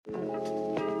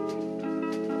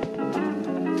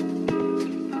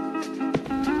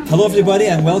Hello everybody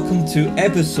and welcome to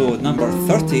episode number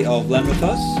 30 of Learn With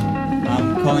Us.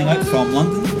 I'm calling out from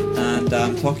London and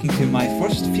I'm talking to my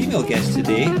first female guest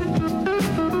today,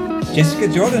 Jessica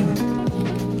Jordan.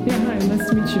 Yeah, hi, nice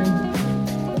to meet you.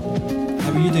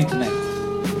 How are you doing tonight?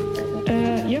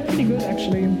 Yeah, pretty good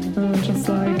actually. Just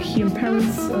like here in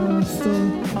Paris,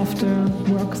 still after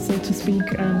work, so to speak,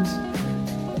 and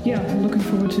yeah, I'm looking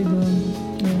forward to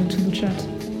the chat.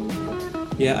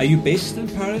 Yeah, are you based in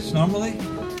Paris normally?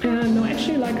 No,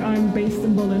 actually, like I'm based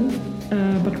in Berlin,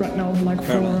 but right now, like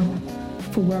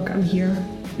for work, I'm here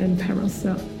in Paris.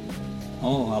 Yeah.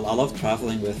 Oh, I love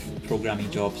traveling with programming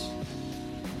jobs.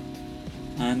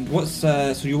 And what's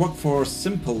so you work for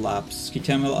Simple Labs? Can you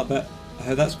tell me a little bit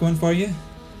how that's going for you?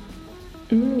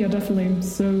 Yeah, definitely.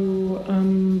 So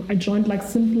I joined like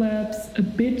Simple Labs a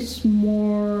bit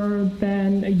more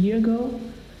than a year ago,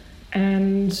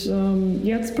 and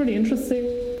yeah, it's pretty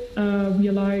interesting. We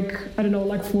are like, I don't know,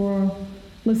 like for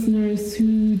listeners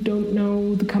who don't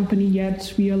know the company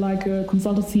yet, we are like a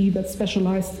consultancy that's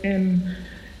specialized in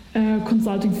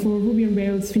consulting for Ruby on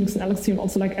Rails, Phoenix and Elixir, and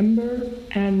also like Ember.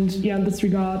 And yeah, in this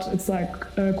regard, it's like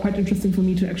quite interesting for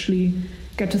me to actually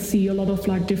get to see a lot of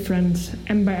like different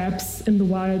Ember apps in the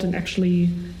wild and actually,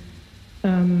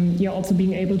 yeah, also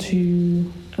being able to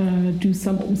do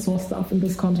some open source stuff in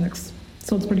this context.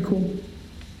 So it's pretty cool.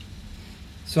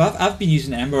 So I've been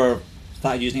using Ember,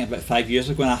 started using it about 5 years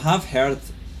ago, and I have heard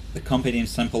the company name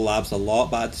Simple Labs a lot,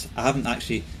 but I don't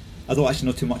actually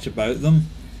know too much about them.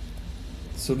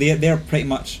 So they're pretty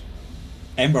much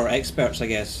Ember experts, I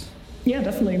guess. Yeah,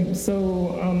 definitely.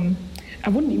 So I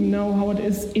wouldn't even know how it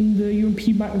is in the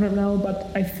European market right now,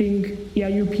 but I think, yeah,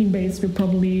 European-based, we're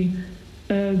probably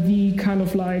the kind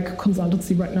of like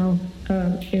consultancy right now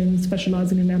in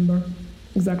specializing in Ember.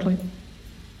 Exactly.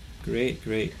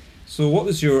 Great. So what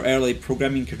was your early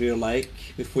programming career like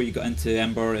before you got into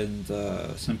Ember and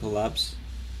Simple Labs?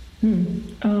 You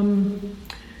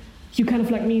kind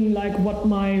of like mean like what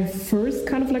my first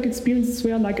kind of like experiences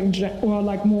were like or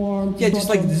like more? Yeah,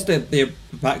 just their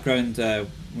background,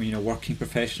 working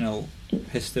professional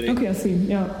history. Okay, I see.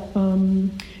 Yeah,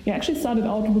 I actually started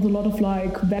out with a lot of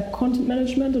like web content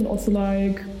management and also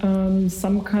like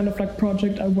some kind of like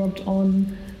project I worked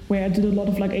on where I did a lot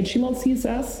of like HTML,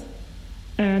 CSS.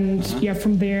 And yeah,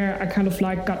 from there I kind of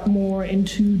like got more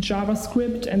into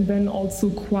JavaScript and then also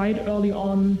quite early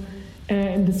on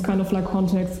in this kind of like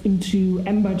context into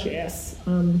EmberJs,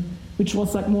 which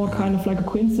was like more kind of like a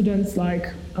coincidence.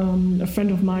 Like a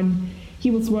friend of mine, he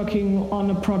was working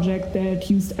on a project that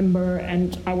used Ember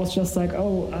and I was just like, I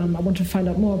want to find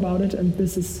out more about it, and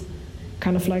this is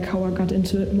kind of like how I got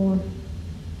into it more.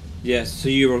 Yes, so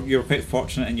you were quite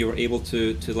fortunate and you were able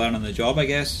to learn on the job, I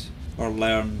guess, or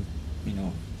learn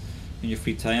in your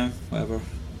free time, whatever.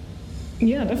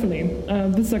 Yeah, definitely.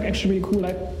 This is like actually really cool.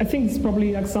 I think it's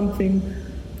probably like something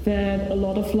that a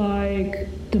lot of like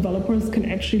developers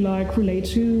can actually like relate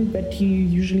to, that you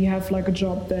usually have like a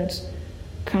job that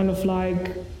kind of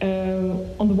like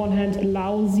on the one hand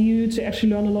allows you to actually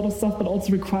learn a lot of stuff, but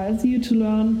also requires you to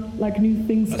learn like new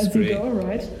things as you go,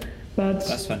 right? But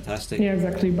that's fantastic. Yeah,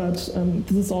 exactly. But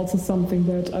this is also something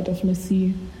that I definitely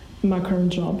see in my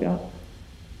current job. Yeah.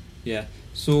 Yeah.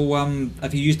 So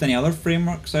have you used any other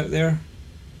frameworks out there?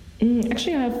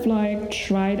 Actually, I've like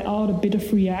tried out a bit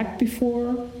of React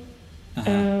before,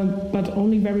 but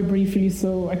only very briefly.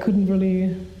 So I couldn't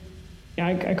really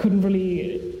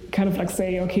kind of like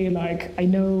say, okay, like I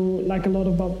know like a lot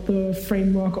about the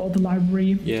framework or the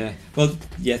library. Yeah. Well,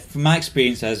 yeah. From my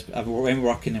experience, I've been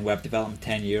working in web development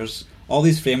 10 years. All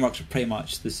these frameworks are pretty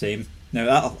much the same. Now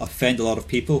that'll offend a lot of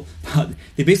people, but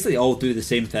they basically all do the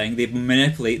same thing. They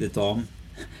manipulate the DOM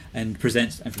and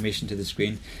present information to the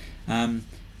screen.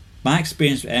 My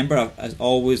experience with Ember has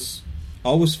always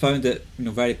found it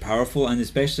very powerful, and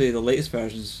especially the latest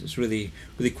versions is really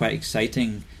quite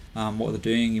exciting. What they're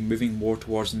doing, you're moving more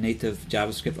towards native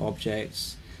JavaScript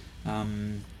objects.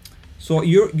 So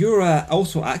you're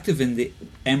also active in the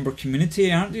Ember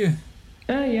community, aren't you?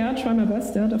 Yeah, I try my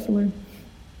best. Yeah, definitely.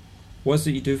 What's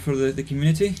it you do for the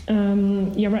community?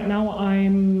 Yeah, right now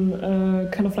I'm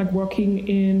kind of like working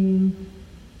in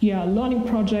learning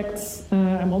projects.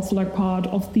 I'm also like part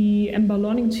of the Ember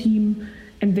learning team,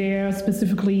 and there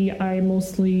specifically I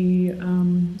mostly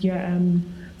am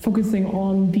focusing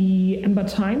on the Ember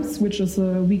Times, which is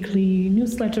a weekly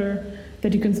newsletter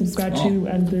that you can subscribe to,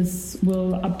 and this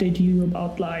will update you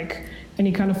about like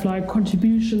any kind of like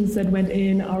contributions that went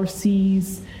in,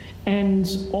 RCs,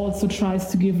 and also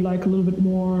tries to give like a little bit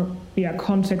more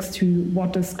context to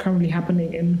what is currently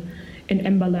happening in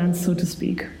Ember land, so to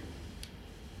speak.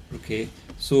 Okay.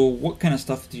 So what kind of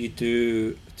stuff do you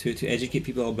do to educate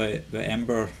people about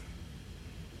Ember?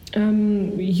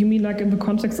 You mean like in the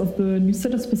context of the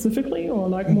newsletter specifically, or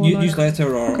like more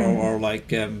newsletter, or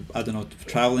like I don't know,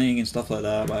 traveling and stuff like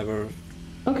that, whatever.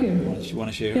 Okay. You want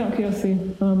to share? Yeah. Okay. I see.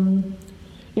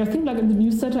 I think like in the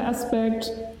newsletter aspect,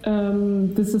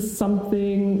 this is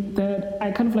something that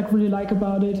I kind of like really like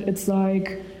about it. It's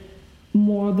like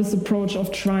more this approach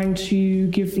of trying to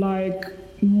give like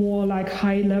more like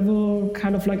high level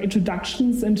kind of like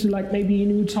introductions into like maybe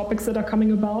new topics that are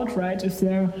coming about, right? If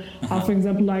there are, for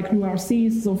example, like new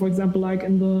RCs. So for example, like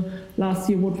in the last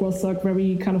year, what was like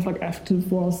very kind of like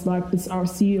active was like this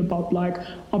RC about like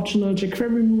optional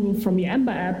jQuery removal from the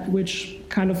Ember app, which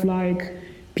kind of like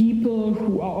people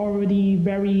who are already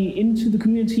very into the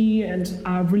community and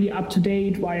are really up to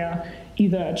date via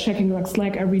either checking like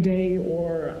Slack every day,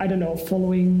 or I don't know,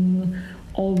 following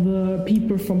all the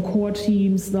people from core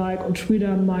teams like on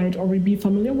Twitter might already be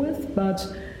familiar with. But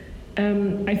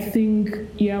I think,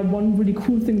 one really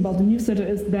cool thing about the newsletter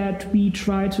is that we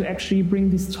try to actually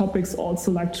bring these topics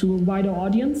also like to a wider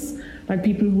audience, like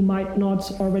people who might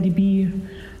not already be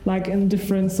like in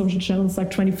different social channels like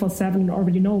 24/7 and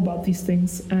already know about these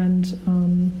things. And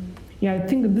I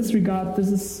think in this regard,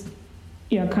 this is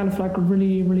kind of like a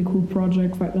really, really cool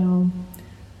project right now.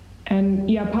 And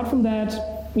apart from that,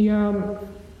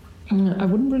 I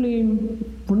wouldn't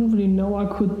really know I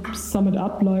could sum it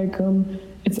up. Like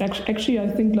it's actually I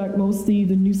think like mostly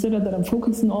the newsletter that I'm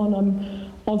focusing on. I'm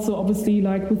also obviously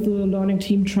like with the learning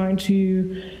team trying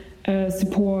to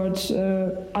support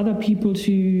other people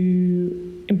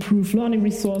to improve learning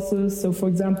resources. So for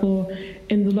example,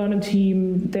 in the learning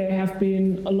team, there have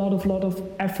been a lot of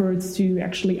efforts to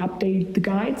actually update the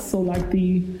guides. So like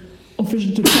the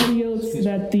official tutorials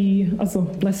that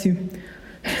bless you.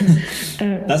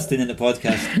 That's the end of the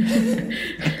podcast.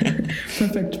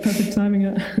 perfect timing.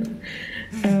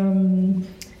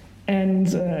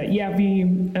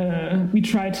 We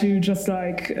try to just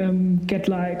like get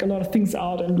like a lot of things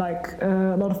out, and like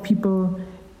a lot of people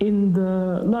in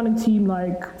the learning team,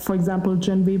 like for example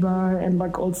Jen Weber and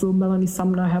like also Melanie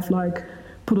Sumner have like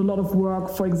put a lot of work,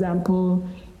 for example,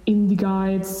 in the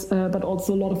guides, but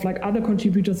also a lot of like other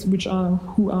contributors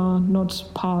who are not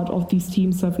part of these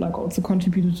teams have like also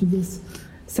contributed to this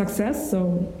success.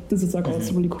 So this is like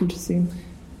also really cool to see.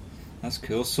 That's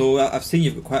cool. So I've seen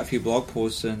you've got quite a few blog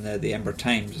posts in the Ember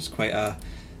Times. It's quite a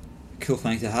cool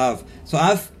thing to have. So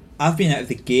I've been out of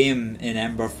the game in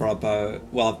Ember for about,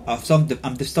 I'm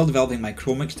still developing my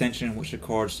Chrome extension, which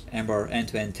records Ember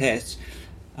end-to-end tests.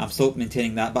 I'm still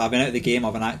maintaining that, but I've been out of the game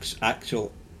of an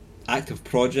actual active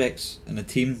projects in the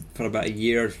team for about a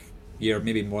year,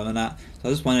 maybe more than that. So I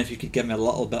was just wondering if you could give me a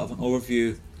little bit of an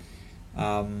overview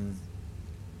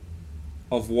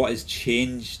of what has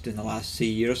changed in the last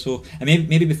year or so, and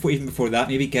maybe before that,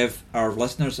 maybe give our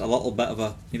listeners a little bit of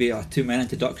a 2-minute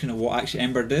introduction of what actually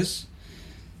Ember does.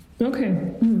 Okay.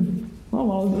 Oh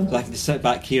well. So I can just sit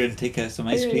back here and take some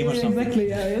ice cream or something. Exactly.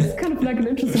 Yeah, it's kind of like an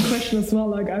interesting question as well.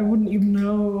 Like I wouldn't even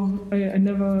know. I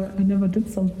never did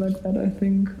something like that. I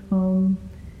think.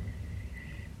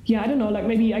 I don't know. Like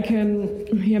maybe I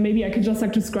can just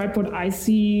like describe what I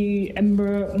see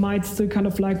Ember might still kind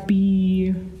of like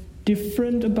be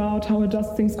different about how it does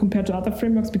things compared to other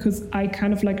frameworks, because I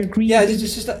kind of like agree. Yeah,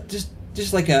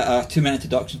 just like a 2-minute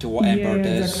introduction to what Ember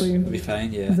does. Exactly. Would be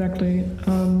fine. Yeah. Exactly.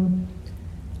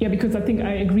 Because I think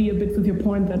I agree a bit with your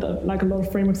point that like a lot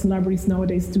of frameworks and libraries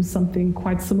nowadays do something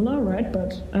quite similar, right?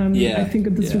 But I think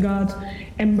in this regard,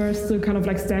 Ember still kind of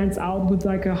like stands out with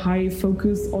like a high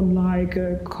focus on like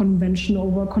a convention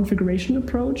over configuration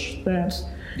approach that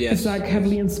is like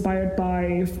heavily inspired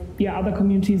by other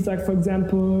communities, like for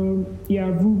example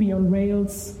Ruby on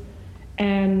Rails.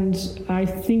 And I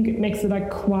think it makes it like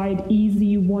quite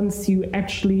easy once you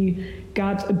actually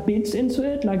got a bit into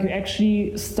it, like you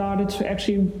actually started to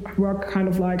actually work kind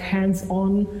of like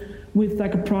hands-on with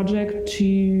like a project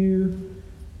to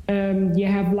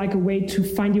have like a way to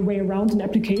find your way around an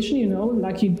application,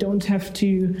 like you don't have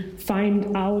to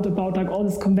find out about like all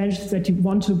these conventions that you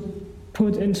want to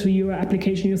put into your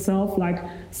application yourself, like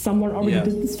someone already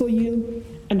did this for you.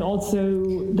 And also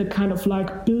the kind of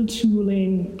like build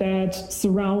tooling that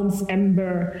surrounds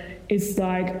Ember is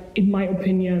like, in my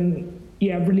opinion,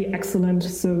 really excellent.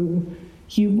 So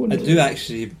I do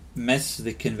actually miss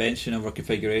the convention over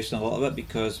configuration a little bit,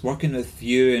 because working with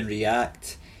Vue and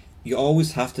React, you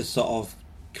always have to sort of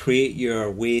create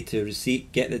your way to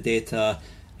get the data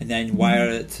and then wire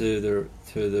it to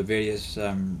the various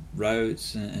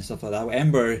routes and stuff like that. With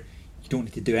Ember, you don't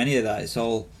need to do any of that. It's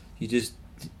all you just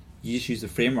use the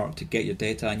framework to get your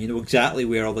data, and you know exactly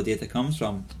where all the data comes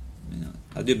from.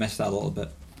 I do miss that a little bit.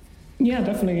 Yeah,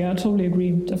 definitely. Yeah, I totally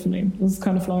agree. Definitely. This is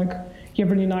kind of like,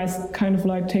 really nice, kind of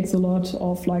like takes a lot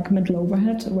of like mental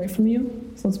overhead away from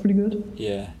you. So it's pretty good.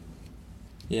 Yeah.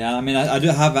 Yeah, I mean, I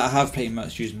have pretty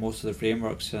much used most of the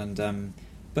frameworks, and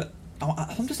but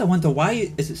I wonder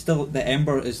why is it still the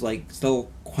Ember is like still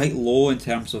quite low in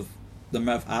terms of the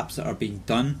amount of apps that are being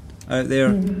done out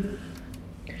there.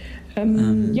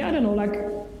 Yeah, I don't know. Like,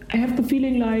 I have the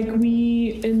feeling like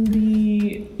we in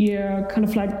the kind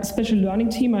of like special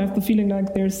learning team, I have the feeling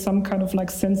like there's some kind of like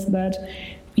sense that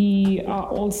we are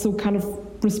also kind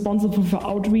of responsible for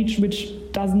outreach, which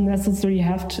doesn't necessarily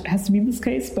has to be this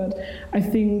case, but I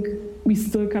think we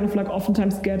still kind of like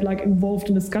oftentimes get like involved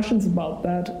in discussions about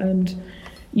that. And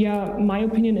yeah, my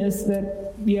opinion is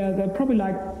that there are probably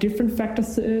like different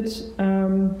factors to it.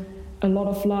 A lot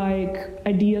of like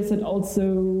ideas that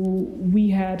also we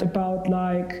had about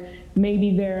like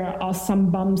maybe there are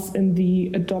some bumps in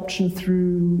the adoption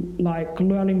through like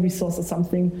learning resource or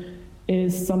something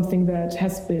is something that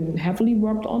has been heavily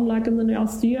worked on like in the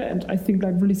last year, and I think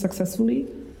like really successfully.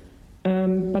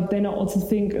 But then I also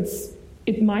think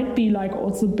it might be like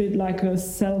also a bit like a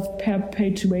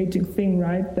self-perpetuating thing,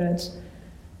 right? That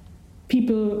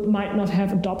people might not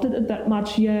have adopted it that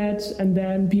much yet, and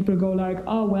then people go like,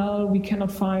 oh well, we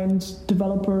cannot find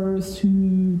developers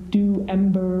who do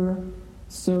Ember,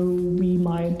 so we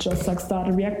might just like start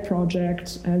a React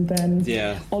project. And then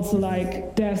also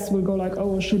like devs will go like,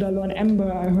 oh, should I learn Ember?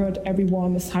 I heard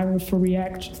everyone is hiring for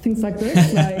React. Things like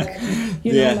this, like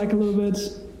you know, like a little bit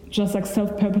just like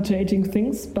self-perpetuating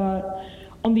things. But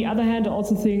on the other hand, I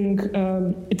also think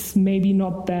it's maybe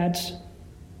not that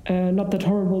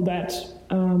horrible that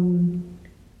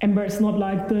Ember is not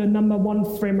like the number one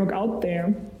framework out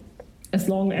there, as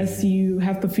long as you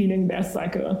have the feeling there's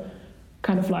like a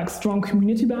kind of like strong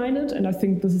community behind it. And I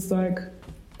think this is like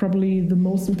probably the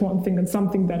most important thing and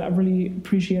something that I really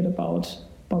appreciate about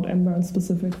Ember in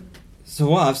specific. So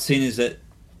what I've seen is that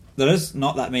there is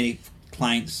not that many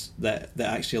clients that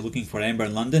actually are looking for Ember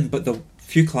in London, but the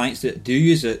few clients that do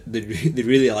use it, they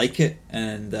really like it,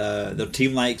 and their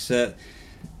team likes it.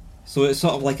 So it's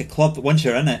sort of like a club. Once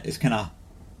you're in it, it's kind of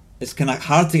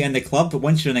hard to get in the club, but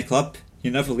once you're in the club,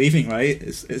 you're never leaving, right?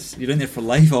 It's you're in there for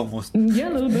life almost. Yeah,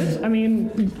 a little bit. I mean,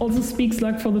 it also speaks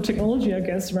like for the technology, I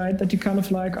guess, right? That you kind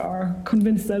of like are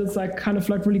convinced that it's like kind of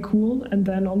like really cool. And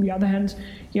then on the other hand,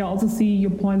 I also see your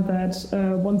point that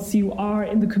once you are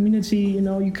in the community, you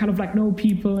know, you kind of like know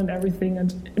people and everything,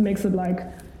 and it makes it like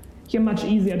much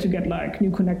easier to get like new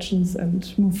connections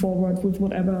and move forward with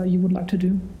whatever you would like to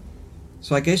do.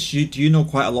 So I guess do you know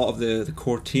quite a lot of the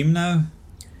core team now?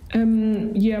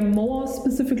 More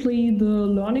specifically the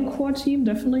learning core team,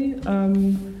 definitely.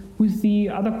 With the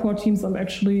other core teams, I'm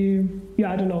actually,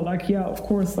 I don't know, of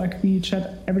course, like we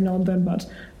chat every now and then, but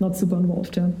not super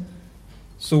involved, yeah.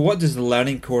 So what does the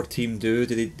learning core team do?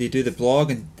 Do they do the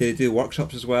blog, and do they do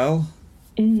workshops as well?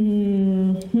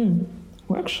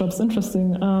 Workshops,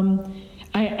 interesting.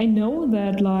 I know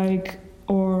that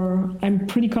I'm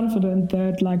pretty confident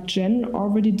that Jen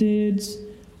already did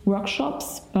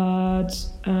workshops, but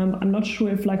I'm not sure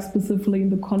if specifically in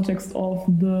the context of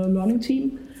the learning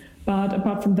team. But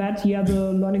apart from that,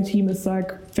 the learning team is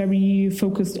very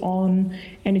focused on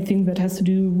anything that has to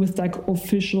do with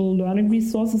official learning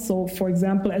resources. So for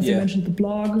example, as you mentioned, the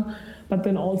blog, but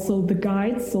then also the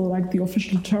guides, so the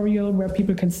official tutorial where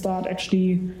people can start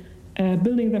actually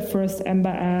building their first Ember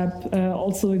app.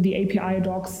 Also the API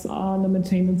docs on the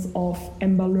maintenance of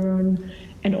Ember Learn.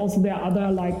 And also there are other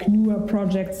newer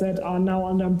projects that are now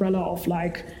under umbrella of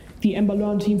the Ember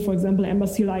Learn team, for example, Ember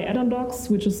CLI add-on docs,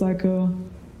 which is a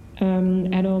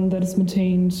add-on that is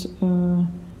maintained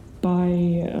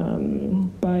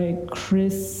by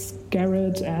Chris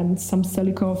Garrett and Sam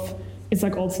Selikov. It's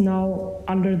also now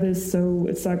under this, so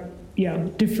it's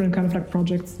different kind of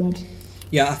projects that.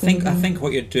 Yeah, I think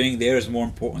what you're doing there is more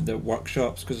important than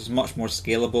workshops, because it's much more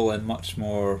scalable and much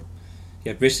more,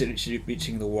 basically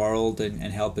reaching the world and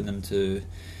helping them to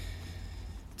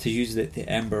use the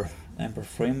Ember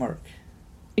framework.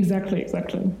 Exactly.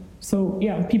 So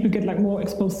people get more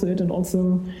exposed to it, and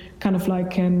also kind of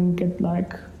can get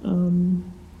the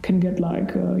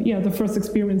first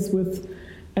experience with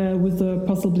a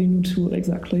possibly new tool.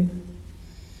 Exactly.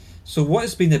 So what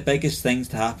has been the biggest things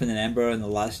to happen in Ember in the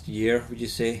last year, would you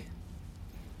say?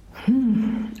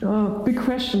 Big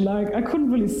question. I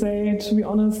couldn't really say, to be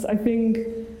honest. I think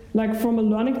from a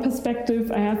learning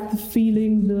perspective, I have the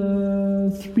feeling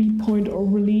the 3.0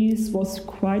 release was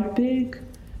quite big.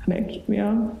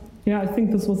 I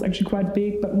think this was actually quite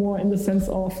big, but more in the sense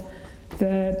of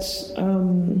that,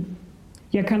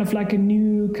 kind of a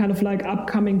new kind of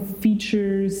upcoming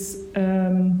features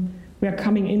we are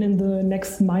coming in the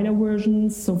next minor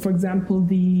versions. So for example,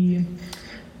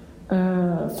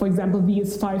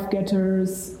 VS5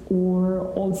 getters, or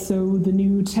also the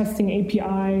new testing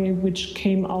API, which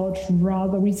came out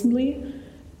rather recently.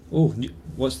 Oh,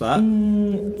 what's that?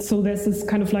 So there's this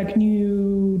kind of like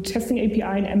new testing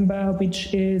API in Ember,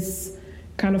 which is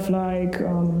kind of like,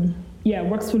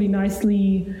 works really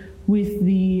nicely with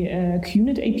the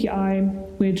QUnit API,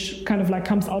 which kind of like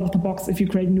comes out of the box if you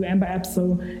create a new Ember app.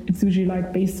 So it's usually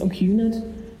like based on QUnit.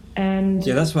 And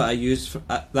yeah, that's what I use.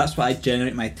 That's what I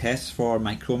generate my tests for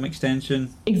my Chrome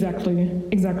extension. Exactly.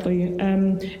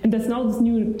 And there's now this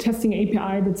new testing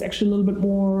API that's actually a little bit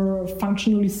more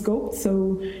functionally scoped.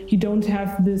 So you don't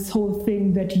have this whole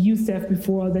thing that you used to have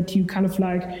before, that you kind of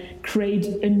like create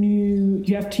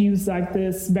you have to use like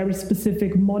this very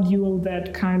specific module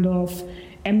that kind of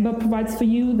Ember provides for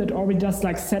you, that already does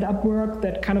like setup work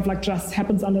that kind of like just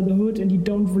happens under the hood, and you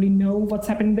don't really know what's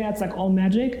happening there. It's like all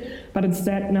magic, but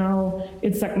instead now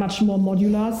it's like much more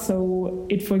modular. So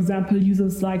it, for example,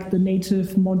 uses like the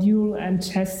native module and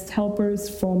test helpers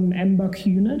from Ember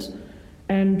QUnit,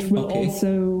 and will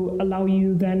also allow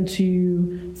you then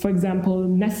to, for example,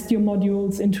 nest your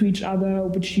modules into each other,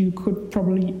 which you could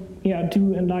probably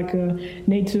do in like a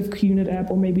native QUnit app,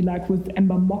 or maybe like with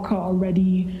Ember Mocker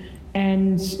already.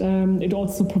 And it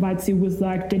also provides you with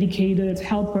like dedicated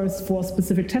helpers for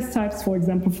specific test types, for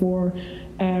example, for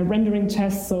rendering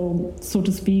tests, so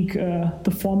to speak,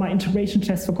 the former integration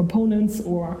test for components,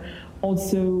 or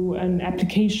also an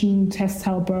application test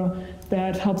helper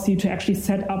that helps you to actually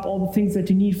set up all the things that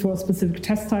you need for a specific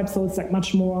test type. So it's like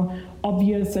much more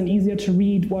obvious and easier to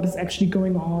read what is actually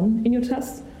going on in your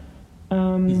test.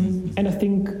 And I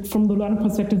think from the learner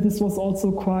perspective, this was also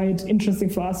quite interesting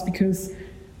for us, because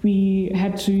we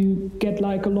had to get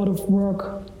like a lot of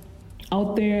work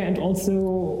out there, and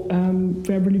also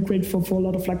we're really grateful for a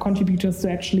lot of like contributors to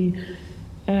actually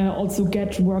also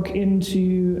get work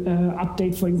into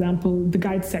update, for example, the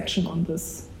guide section on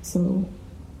this. So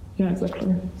yeah,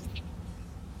 exactly.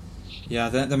 Yeah,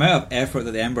 the amount of effort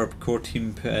that the Ember core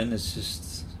team put in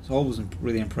it's always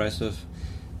really impressive.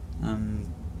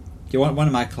 One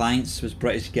of my clients was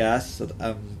British Gas.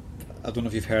 I don't know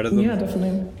if you've heard of them. Yeah,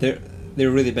 definitely. They're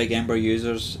really big Ember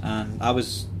users, and I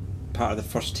was part of the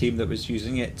first team that was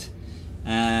using it.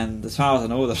 And as far as I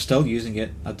know, they're still using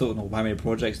it. I don't know how many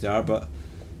projects there are, but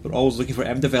we're always looking for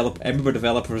Ember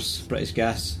developers, British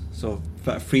Gas. So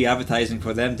free advertising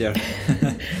for them there.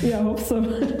 Yeah, I hope so.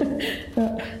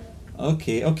 Yeah.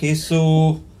 Okay.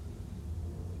 So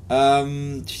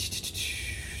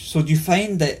do you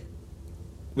find that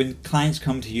when clients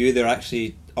come to you, they're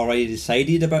actually already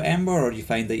decided about Ember, or do you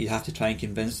find that you have to try and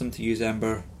convince them to use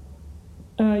Ember?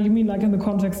 You mean like in the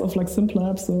context of like simple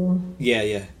apps, or?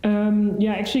 Yeah. I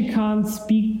actually can't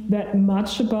speak that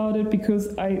much about it,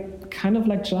 because I kind of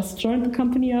like just joined the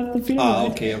company after the film.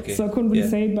 Okay. So I couldn't really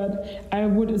say, but I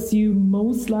would assume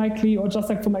most likely, or just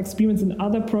like from my experience in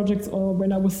other projects, or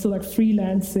when I was still like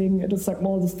freelancing, it is like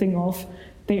more this thing of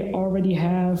they already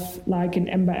have like an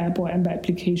Ember app or Ember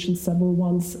application, several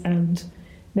ones, and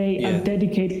they are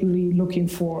dedicatedly looking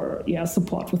for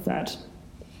support with that.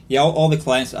 Yeah, all the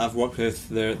clients that I've worked with,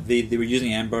 they were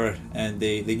using Ember, and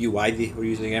they knew why they were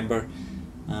using Ember.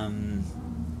 I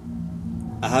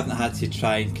haven't had to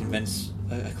try and convince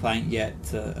a client yet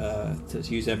to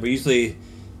use Ember. Usually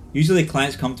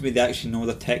clients come to me, they actually know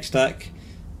the tech stack.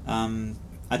 I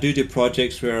do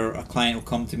projects where a client will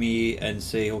come to me and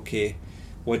say, okay,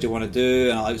 what do you want to do?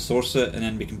 And I'll outsource it, and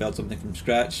then we can build something from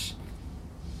scratch.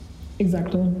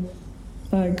 Exactly.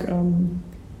 Like,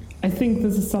 I think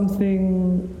this is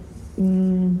something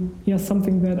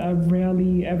that I've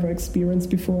rarely ever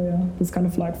experienced before. Yeah, this kind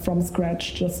of like from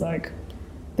scratch, just like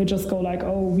they just go like,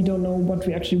 oh, we don't know what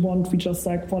we actually want. We just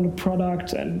like want a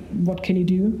product, and what can you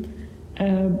do?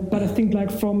 But I think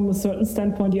like from a certain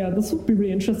standpoint, this would be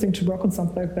really interesting to work on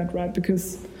something like that, right?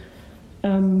 Because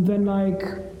then like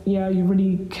you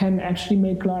really can actually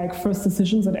make like first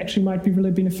decisions that actually might be really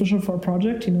beneficial for a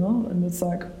project, you know. And it's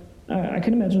like I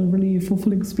can imagine a really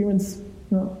fulfilling experience.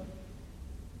 Yeah.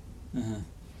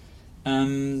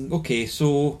 Okay,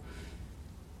 so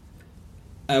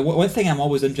one thing I'm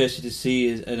always interested to see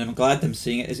is, and I'm glad I'm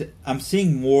seeing it, is I'm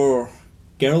seeing more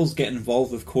girls get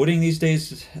involved with coding these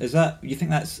days. Is that, you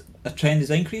think that's a trend is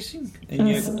increasing in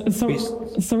your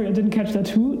sorry, I didn't catch that.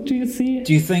 Who do you see?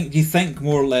 Do you think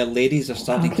more ladies are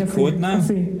starting to code now? I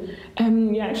see.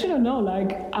 Actually, I don't know.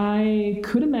 Like, I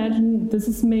could imagine this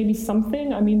is maybe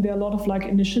something. I mean, there are a lot of like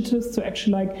initiatives to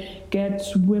actually like get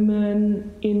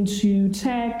women into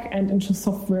tech and into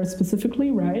software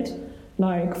specifically, right?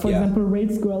 Like, for example,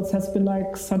 Rails Girls has been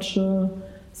like such a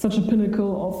such a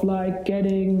pinnacle of like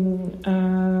getting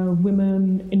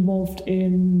women involved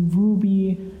in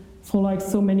Ruby for like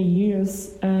so many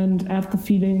years, and I have the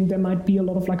feeling there might be a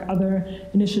lot of like other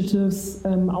initiatives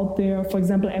out there. For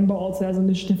example, Ember also has an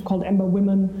initiative called Ember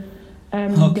Women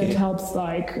that helps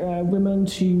like women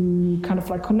to kind of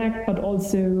like connect, but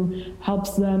also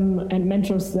helps them and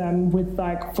mentors them with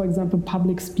like, for example,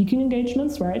 public speaking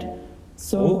engagements, right?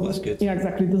 So that's good. Yeah,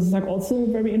 exactly. This is like also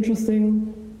very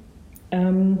interesting.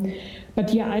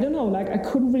 But yeah, I don't know, like I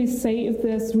couldn't really say if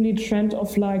there's really a trend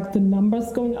of like the numbers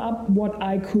going up. What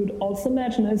I could also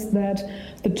imagine is that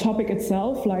the topic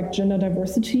itself, like gender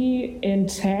diversity in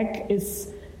tech,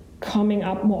 is coming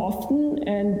up more often,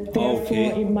 and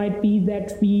therefore it might be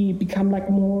that we become like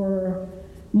more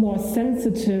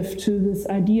sensitive to this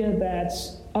idea that,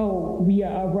 we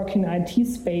are working in IT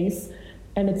space,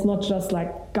 and it's not just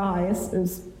like guys,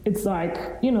 it's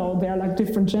like, there are like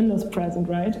different genders present,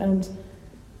 right? And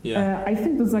I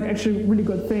think this is like actually a really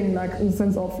good thing, like in the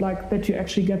sense of like that you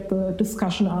actually get the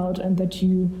discussion out, and that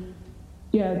you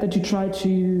try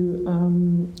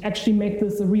to actually make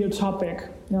this a real topic.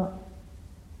 Yeah,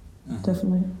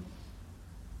 definitely.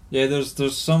 Yeah,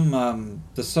 there's some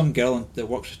girl that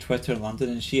works with Twitter in London,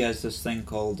 and she has this thing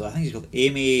called, I think it's called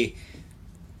Amy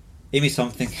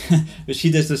something, but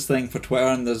she does this thing for Twitter,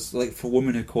 and there's like for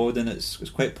women who code, and it's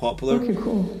quite popular. Okay,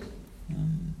 cool.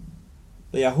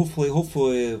 But yeah,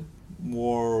 hopefully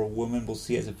more women will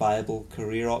see it as a viable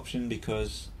career option,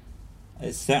 because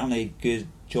it's certainly good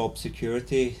job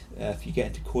security if you get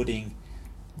into coding,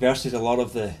 versus a lot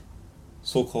of the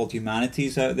so-called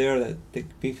humanities out there that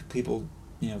people,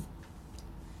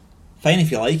 fine if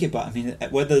you like it, but I mean,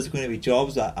 whether there's going to be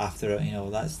jobs after it,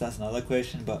 that's another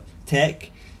question. But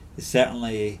tech is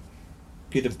certainly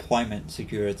good employment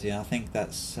security, and I think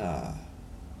that's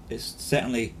it's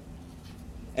certainly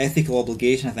ethical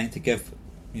obligation, I think, to give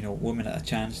women a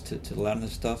chance to learn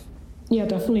this stuff. Yeah,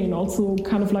 definitely, and also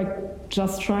kind of like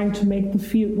just trying to make the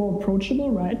field more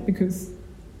approachable, right? Because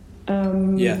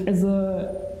as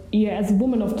a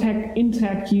woman of tech, in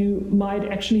tech, you might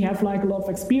actually have like a lot of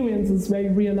experiences where you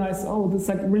realize, this is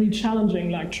like really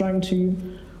challenging, like trying to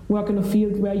work in a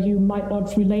field where you might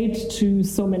not relate to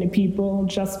so many people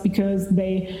just because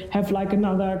they have like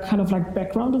another kind of like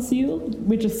background as you,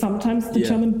 which is sometimes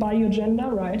determined by your gender,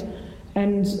 right?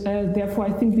 And therefore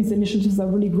I think these initiatives are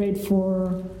really great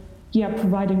for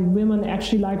providing women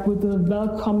actually like with a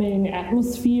welcoming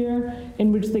atmosphere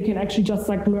in which they can actually just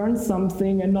like learn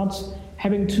something, and not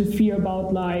having to fear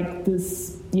about like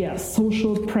this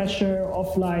social pressure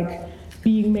of like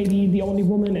being maybe the only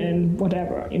woman in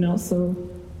whatever, so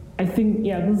I think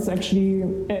this is actually,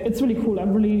 it's really cool.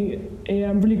 I'm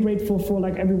really grateful for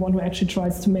like everyone who actually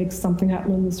tries to make something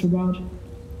happen in this regard.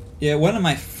 Yeah, one of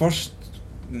my first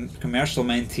commercial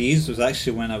mentees was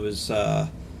actually when I was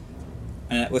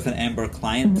with an Ember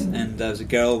client, and there was a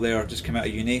girl there just came out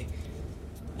of uni,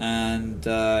 and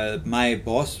my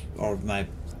boss, I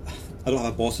don't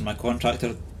have a boss in my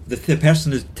contractor, the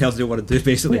person who tells you what to do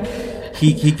basically,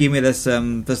 he gave me this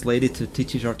lady to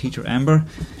teach her Ember.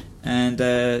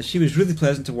 And she was really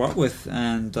pleasant to work with,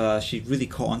 and she really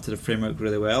caught onto the framework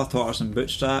really well. I taught her some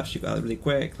bootstrap, she got it really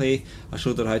quickly. I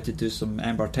showed her how to do some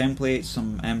Ember templates,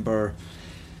 some Ember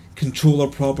controller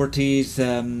properties,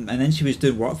 and then she was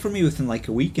doing work for me within like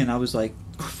a week, and I was like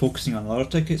focusing on other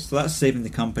tickets, so that's saving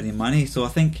the company money. So I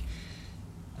think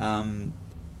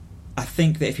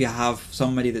that if you have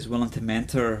somebody that's willing to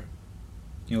mentor,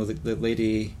 the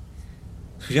lady,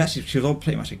 she was all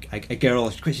pretty much a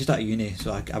girl. She's out of uni,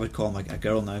 so I would call her a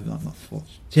girl now.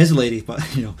 She is a lady, but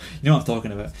you know what I'm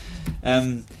talking about.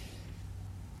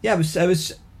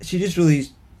 She just really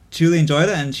enjoyed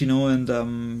it, and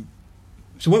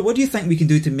so what do you think we can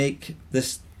do to make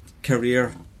this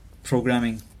career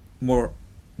programming more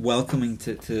welcoming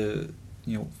to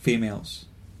females?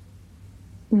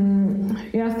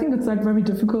 I think it's like very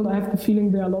difficult. I have the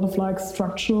feeling there are a lot of like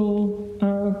structural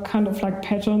kind of like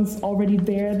patterns already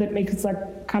there that make it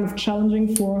like kind of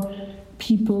challenging for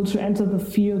people to enter the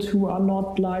field who are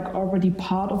not like already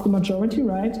part of the majority,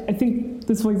 right? I think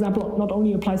this, for example, not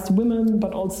only applies to women,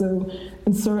 but also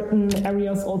in certain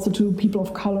areas also to people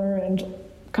of color and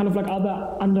kind of like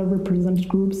other underrepresented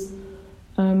groups.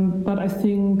 But I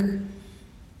think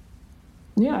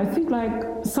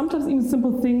like sometimes even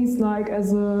simple things like I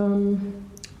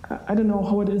don't know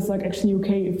how it is like actually UK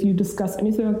if you discuss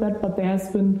anything like that, but there has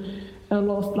been a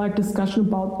lot of like discussion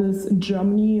about this in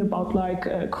Germany about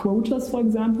like quotas, for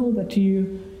example, that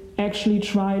you actually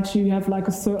try to have like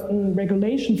a certain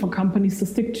regulation for companies to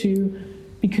stick to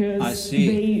because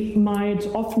they might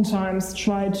oftentimes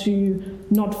try to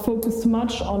not focus too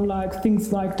much on like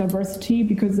things like diversity,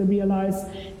 because they realize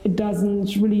it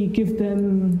doesn't really give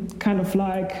them kind of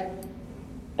like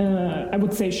I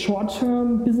would say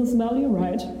short-term business value,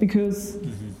 right? Because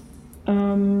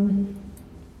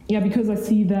because I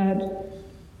see that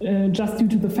just due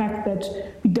to the fact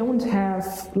that we don't have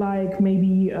like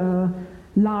maybe a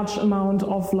large amount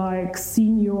of like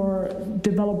senior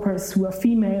developers who are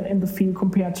female in the field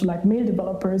compared to like male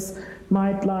developers,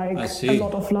 might like a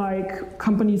lot of like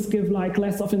companies give like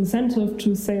less of incentive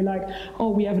to say like,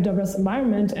 oh, we have a diverse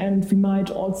environment, and we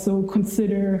might also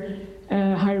consider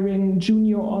hiring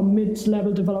junior or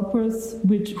mid-level developers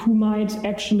who might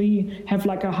actually have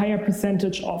like a higher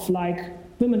percentage of like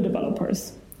women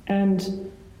developers.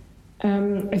 And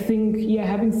I think,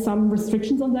 having some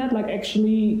restrictions on that, like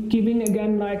actually giving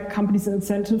again like companies an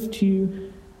incentive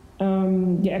to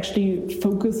actually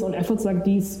focus on efforts like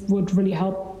these would really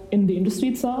help in the industry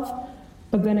itself.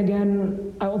 But then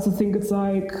again, I also think it's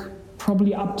like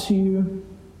probably up to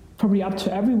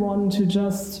everyone to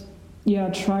just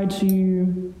try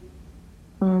to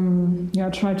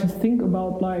think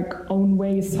about like own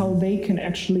ways how they can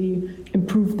actually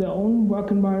improve their own work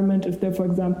environment if they're, for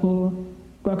example,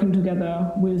 working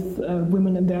together with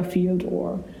women in their field.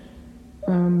 Or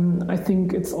I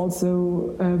think it's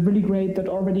also really great that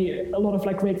already a lot of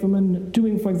like great women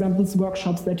doing, for example, these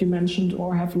workshops that you mentioned,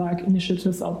 or have like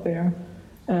initiatives out there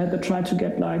that try to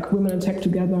get like women in tech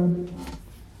together.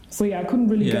 So I couldn't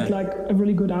really get like a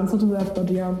really good answer to that, but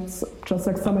just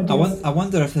like some ideas. I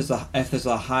wonder if there's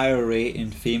a higher rate in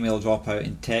female dropout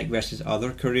in tech versus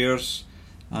other careers.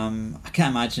 I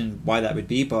can't imagine why that would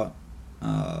be, but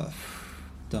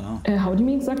don't know. How do you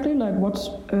mean exactly? Like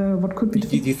what could be?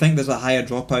 Do you think there's a higher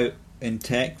dropout in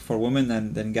tech for women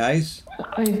than guys?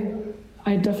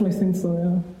 I definitely think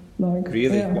so. Yeah. Like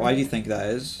really? Yeah. Why do you think that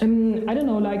is? I don't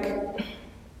know. Like.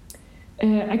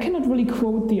 I cannot really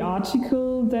quote the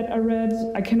article that I read.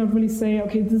 I cannot really say,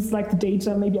 okay, this is like the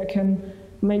data. Maybe I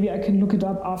can look it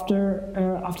up after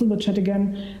the chat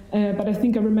again. But I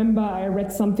think I remember I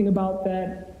read something about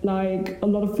that. Like a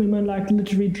lot of women like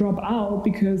literally drop out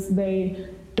because they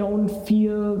don't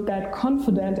feel that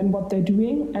confident in what they're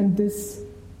doing, and this.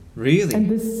 Really? And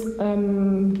this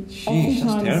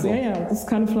oftentimes, this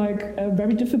kind of like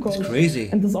very difficult. It's crazy.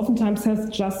 And this oftentimes has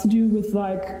just to do with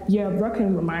like working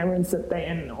environments that they're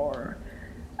in, or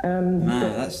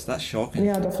that's shocking.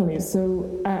 Yeah, definitely.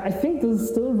 So I think this is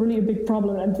still really a big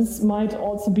problem, and this might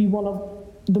also be one of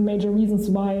the major reasons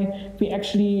why we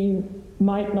actually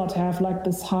might not have like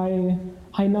this high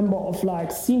number of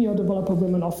like senior developer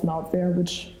women often out there,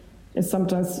 which is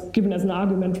sometimes given as an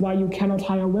argument why you cannot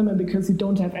hire women, because you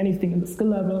don't have anything in the skill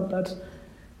level. But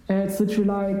it's literally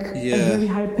like a very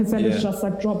high percentage just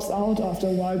like drops out after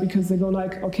a while, because they go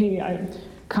like, okay, I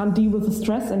can't deal with the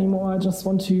stress anymore, I just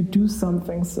want to do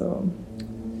something. So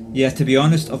to be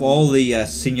honest, of all the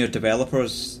senior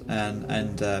developers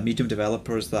and medium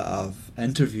developers that I've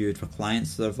interviewed for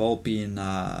clients, they've all been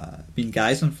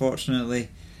guys, unfortunately.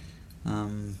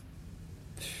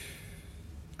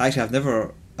 Actually,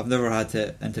 I've never had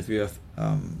to interview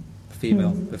a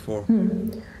female before.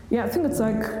 Yeah, I think it's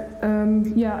like,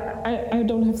 I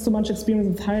don't have so much experience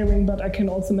with hiring, but I can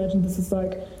also imagine this is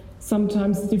like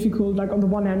sometimes difficult. Like on the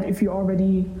one hand, if you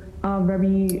already are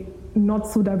very not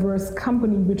so diverse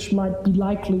company, which might be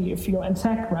likely if you're in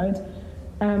tech, right?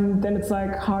 Then it's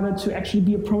like harder to actually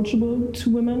be approachable to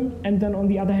women. And then on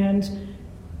the other hand,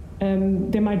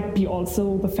 there might be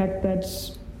also the fact that,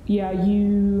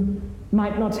 you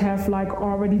might not have like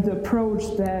already the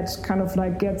approach that kind of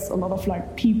like gets a lot of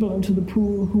like people into the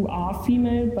pool who are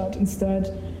female, but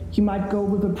instead you might go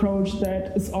with an approach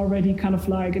that is already kind of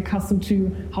like accustomed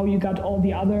to how you got all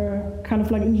the other kind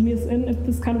of like engineers in, if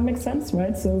this kind of makes sense,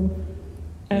 right? So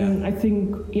I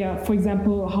think, for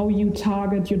example, how you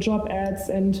target your job ads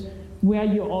and where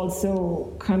you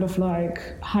also kind of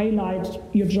like highlight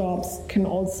your jobs can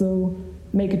also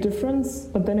make a difference.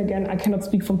 But then again, I cannot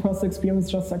speak from personal experience,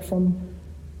 just like from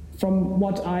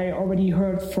what I already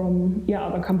heard from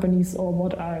other companies, or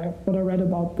what I read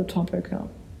about the topic.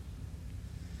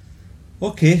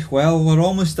 Okay, well, we're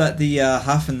almost at the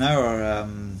half an hour.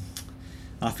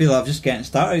 I feel I'm just getting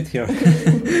started here.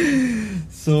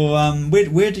 So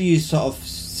where do you sort of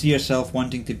see yourself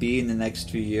wanting to be in the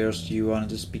next few years? Do you want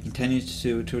to just be continuing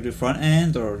to do front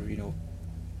end, or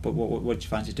but what do you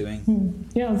fancy doing?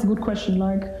 Yeah, that's a good question.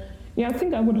 Like, I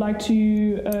think I would like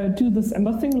to do this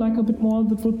Ember thing like a bit more.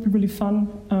 That would be really fun.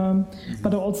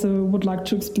 But I also would like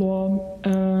to explore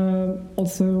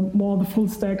also more the full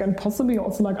stack, and possibly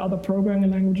also like other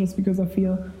programming languages, because I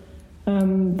feel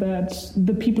that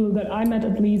the people that I met,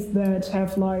 at least, that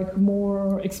have like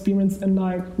more experience in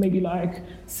like maybe like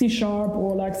C#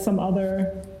 or like some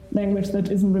other language that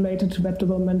isn't related to web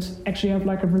development, actually have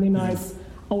like a really nice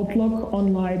outlook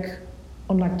on like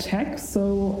tech.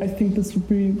 So I think this would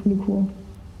be really cool.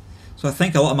 So I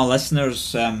think a lot of my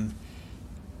listeners,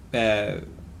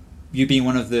 you being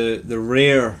one of the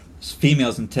rare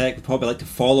females in tech, would probably like to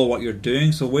follow what you're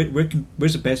doing. So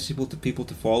where's the best people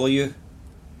to follow you?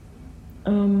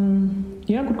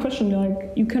 Yeah, good question.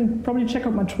 Like, you can probably check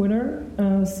out my Twitter.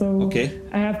 Okay.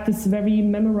 I have this very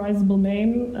memorizable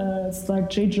name. It's like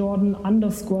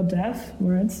jjordan_dev,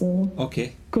 right? So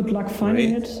okay. Good luck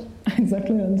finding it.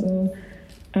 Exactly. And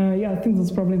yeah, I think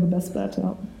that's probably the best bet.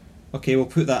 Yeah. Okay, I'll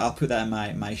put that in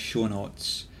my show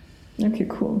notes. Okay,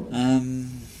 cool.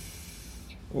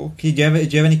 Okay, do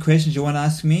you have any questions you want to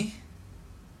ask me?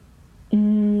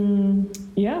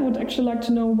 Yeah, I would actually like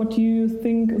to know what you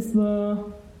think is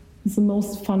the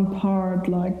most fun part,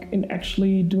 like in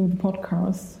actually doing the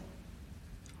podcast.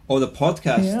 Oh, the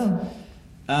podcast.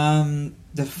 Yeah.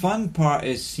 The fun part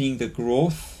is seeing the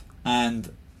growth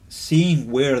and seeing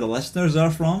where the listeners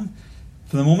are from.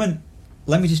 For the moment,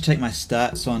 let me just check my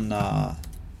stats on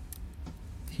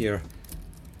here.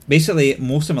 Basically,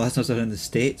 most of my listeners are in the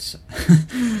States,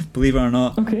 believe it or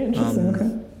not. Okay, interesting.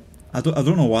 Okay. I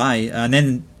don't know why.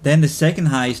 And then the second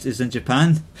highest is in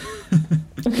Japan.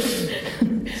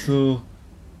 So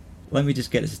let me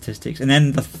just get the statistics. And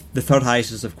then the third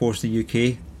highest is, of course, the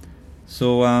UK.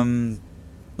 So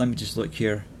let me just look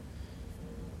here.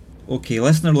 Okay,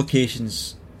 listener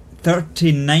locations: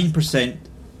 39%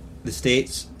 the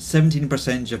States,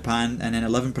 17% Japan, and then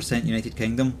 11% United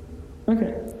Kingdom.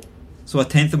 Okay. So a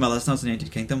tenth of my listeners in the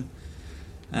United Kingdom.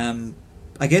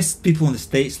 I guess people in the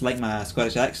States like my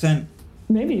Scottish accent.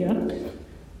 Maybe, yeah.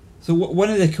 So one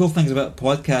of the cool things about a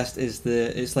podcast is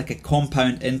it's like a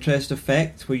compound interest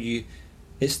effect where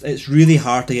it's really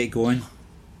hard to get going.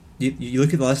 You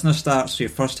look at the listener stats for your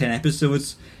first 10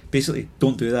 episodes, basically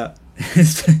don't do that.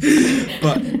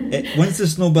 But once the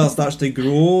snowball starts to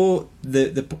grow,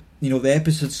 the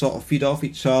episodes sort of feed off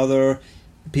each other.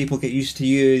 People get used to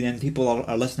you, and then people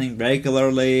are listening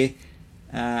regularly,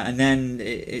 and then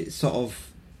it sort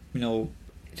of, to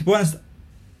be honest,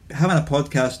 having a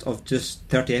podcast of just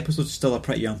 30 episodes is still a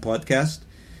pretty young podcast.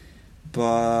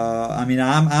 But I mean,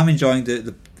 I'm enjoying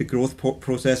the growth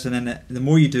process, and then the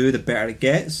more you do, the better it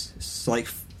gets. It's like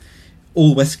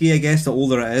old whiskey, I guess. The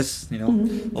older it is, the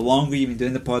longer you've been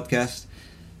doing the podcast.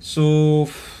 So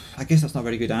I guess that's not a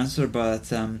very good answer,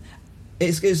 but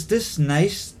it's just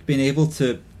nice being able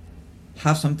to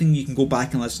have something you can go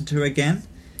back and listen to again,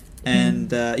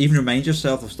 and even remind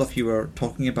yourself of stuff you were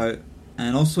talking about.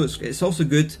 And also, it's also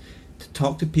good to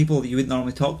talk to people that you wouldn't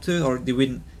normally talk to, or they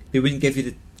wouldn't give you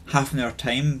the half an hour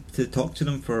time to talk to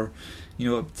them for,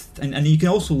 and you can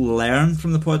also learn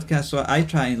from the podcast. So I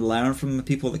try and learn from the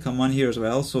people that come on here as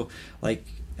well. So like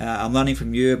I'm learning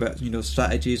from you about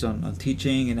strategies on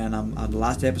teaching, and then on the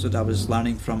last episode I was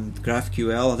learning from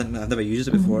GraphQL. I think I've never used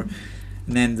it before.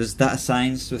 And then there's data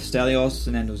science with Stelios,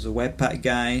 and then there's a Webpack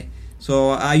guy. So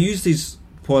I use these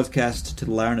podcasts to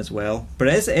learn as well. But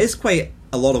it is quite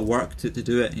a lot of work to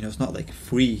do it. It's not like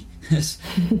free.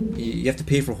 You have to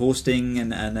pay for hosting,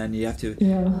 and then you have to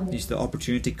use the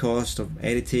opportunity cost of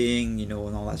editing, and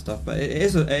all that stuff. But it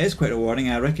is quite rewarding.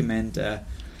 I recommend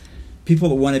people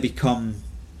that want to become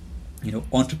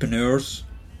entrepreneurs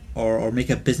or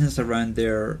make a business around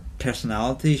their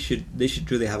personality should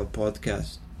really have a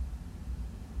podcast.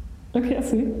 Okay, I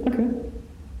see. Okay.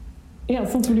 Yeah,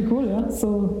 sounds really cool. Yeah.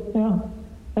 So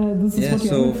this is what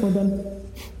you're aiming for then.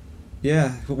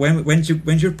 Yeah. When's your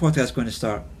podcast going to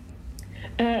start?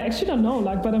 Actually, don't know.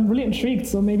 But I'm really intrigued.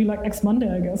 So maybe next Monday,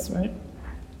 I guess, right?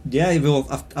 Yeah. Well,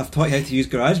 I've taught you how to use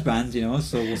GarageBand.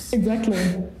 So exactly.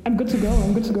 I'm good to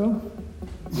go.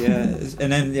 Yeah,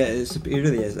 and then it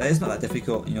really is. It's not that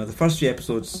difficult. The first few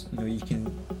episodes, you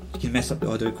can mess up the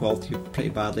audio quality pretty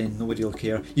badly, and nobody will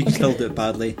care. You can still do it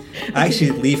badly. I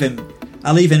actually leave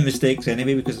in mistakes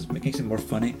anyway because it makes it more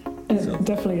funny.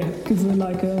 Definitely, gives it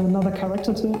another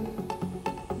character to it.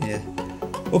 Yeah.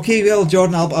 Okay, well,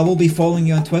 Jordan, I will be following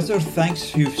you on Twitter.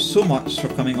 Thanks you so much for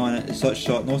coming on at such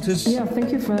short notice. Yeah,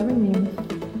 thank you for having me.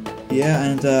 Yeah,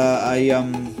 and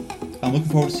I'm looking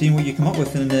forward to seeing what you come up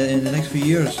with in the next few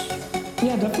years.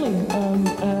 Yeah, definitely.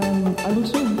 I will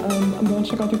too. I'm going to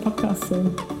check out your podcast, so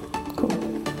cool.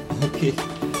 Okay.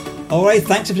 All right,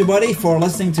 thanks everybody for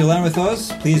listening to Learn With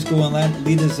Us. Please go and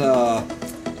leave us a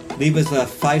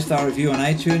 5-star review on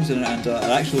iTunes and an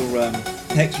actual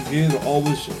text review. We'll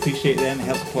always appreciate them. It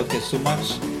helps the podcast so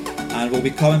much. And we'll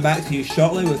be coming back to you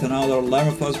shortly with another Learn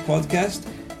With Us podcast.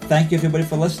 thank you everybody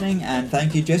for listening, and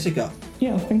thank you, Jessica.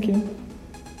 Yeah, thank you.